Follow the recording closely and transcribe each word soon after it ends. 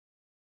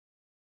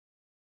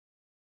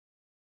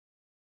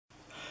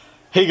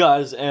Hey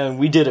guys, and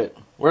we did it.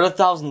 We're at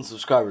 1,000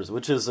 subscribers,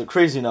 which is a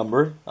crazy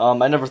number.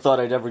 I never thought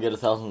I'd ever get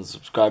 1,000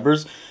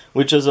 subscribers,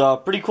 which is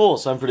pretty cool,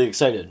 so I'm pretty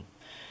excited.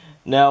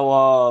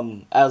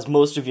 Now, as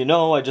most of you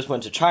know, I just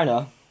went to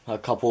China a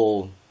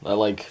couple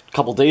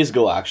days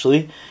ago,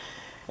 actually.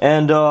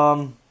 And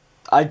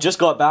I just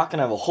got back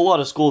and I have a whole lot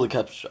of school to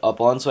catch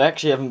up on, so I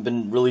actually haven't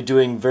been really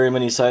doing very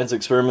many science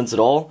experiments at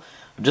all.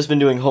 I've just been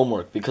doing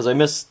homework, because I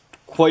missed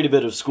quite a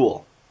bit of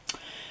school.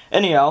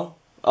 Anyhow,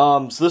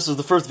 so this is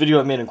the first video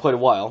I've made in quite a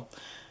while,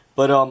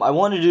 but I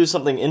want to do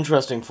something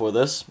interesting for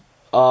this,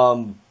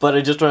 but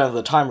I just don't have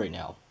the time right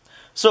now.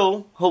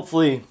 So,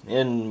 hopefully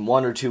in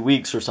 1 or 2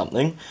 weeks or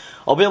something,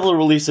 I'll be able to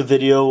release a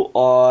video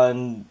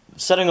on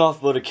setting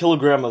off about 1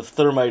 kilogram of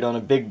thermite on a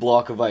big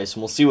block of ice,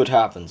 and we'll see what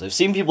happens. I've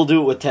seen people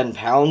do it with 10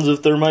 pounds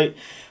of thermite,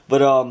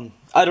 but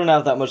I don't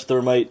have that much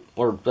thermite,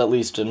 or at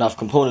least enough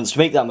components to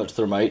make that much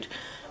thermite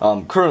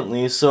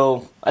currently,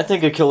 so I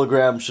think 1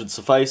 kilogram should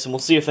suffice, and we'll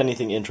see if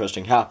anything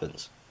interesting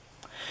happens.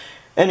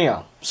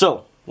 Anyhow,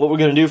 so what we're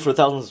going to do for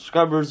 1,000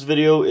 subscribers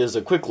video is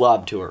a quick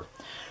lab tour.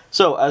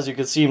 So, as you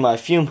can see, my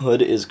fume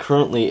hood is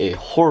currently a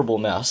horrible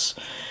mess,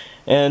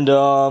 and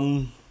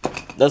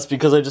that's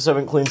because I just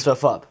haven't cleaned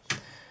stuff up.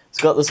 It's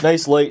got this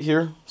nice light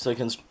here, so I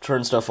can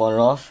turn stuff on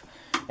and off,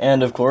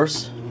 and of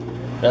course,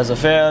 it has a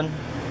fan,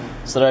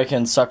 so that I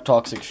can suck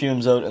toxic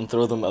fumes out and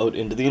throw them out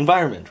into the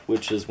environment,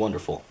 which is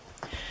wonderful.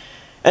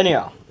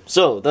 Anyhow,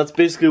 so that's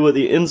basically what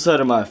the inside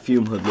of my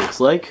fume hood looks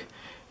like.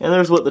 And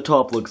there's what the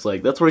top looks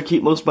like. That's where I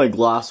keep most of my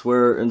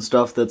glassware and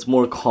stuff that's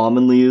more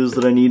commonly used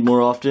that I need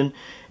more often.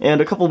 And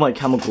a couple of my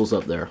chemicals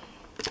up there.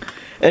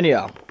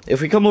 Anyhow,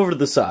 if we come over to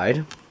the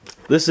side,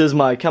 this is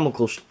my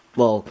chemical,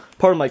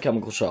 part of my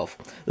chemical shelf.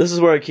 This is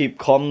where I keep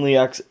commonly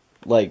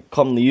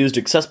used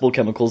accessible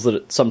chemicals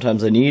that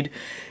sometimes I need.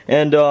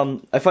 And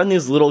I find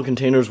these little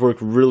containers work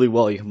really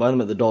well. You can buy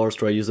them at the dollar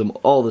store. I use them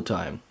all the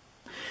time.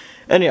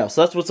 Anyhow,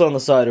 so that's what's on the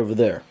side over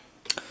there.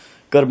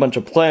 Got a bunch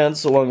of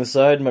plants along the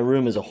side. My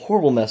room is a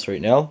horrible mess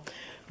right now.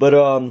 But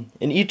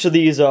in each of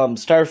these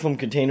styrofoam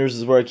containers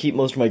is where I keep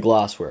most of my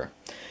glassware.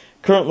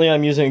 Currently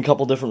I'm using a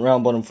couple different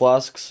round bottom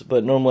flasks,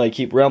 but normally I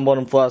keep round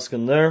bottom flask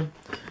in there.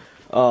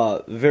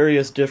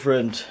 Various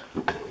different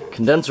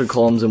condenser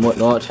columns and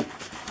whatnot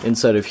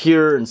inside of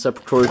here, and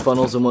separatory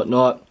funnels and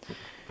whatnot.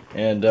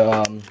 And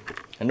I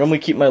normally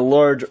keep my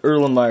large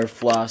Erlenmeyer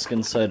flask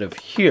inside of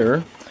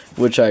here,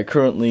 which I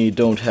currently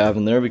don't have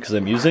in there because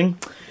I'm using.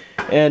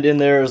 And in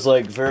there is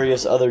like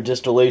various other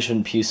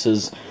distillation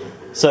pieces,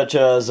 such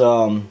as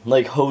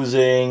like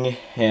hosing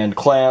and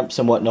clamps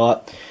and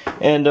whatnot.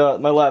 And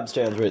my lab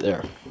stands right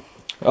there.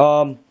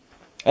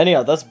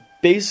 Anyhow, that's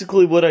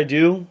basically what I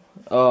do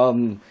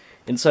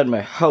inside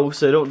my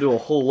house. I don't do a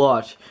whole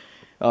lot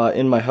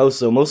in my house,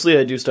 though. Mostly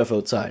I do stuff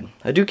outside.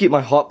 I do keep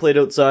my hot plate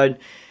outside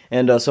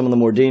and some of the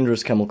more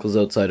dangerous chemicals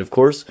outside, of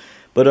course.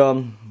 But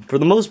for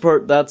the most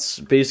part, that's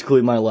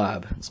basically my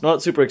lab. It's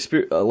not super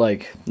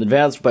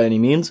advanced by any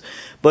means,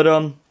 but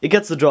it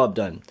gets the job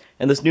done.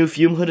 And this new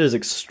fume hood is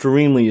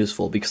extremely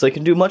useful because I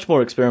can do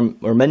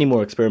many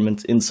more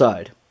experiments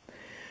inside.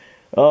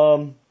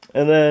 And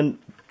then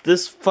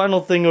this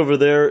final thing over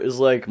there is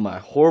like my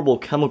horrible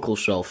chemical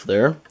shelf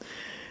there,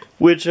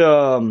 which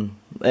and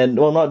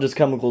well, not just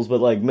chemicals, but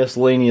like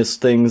miscellaneous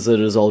things that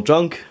is all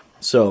junk.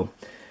 So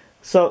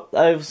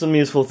I have some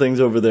useful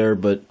things over there,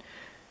 but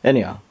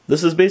anyhow,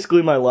 this is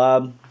basically my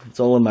lab. It's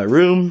all in my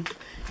room.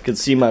 You can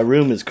see my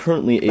room is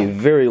currently a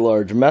very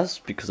large mess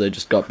because I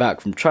just got back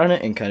from China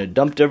and kind of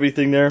dumped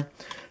everything there.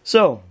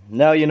 So,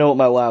 now you know what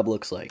my lab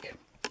looks like.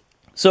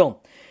 So,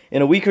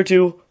 in a week or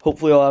two,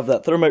 hopefully I'll have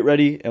that thermite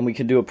ready and we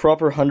can do a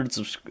proper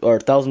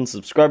 1,000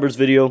 subscribers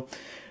video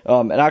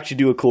and actually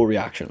do a cool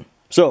reaction.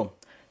 So,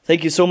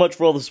 thank you so much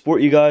for all the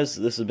support, you guys.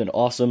 This has been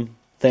awesome.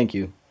 Thank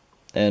you.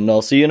 And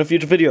I'll see you in a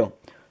future video.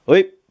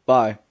 Wait,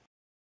 bye.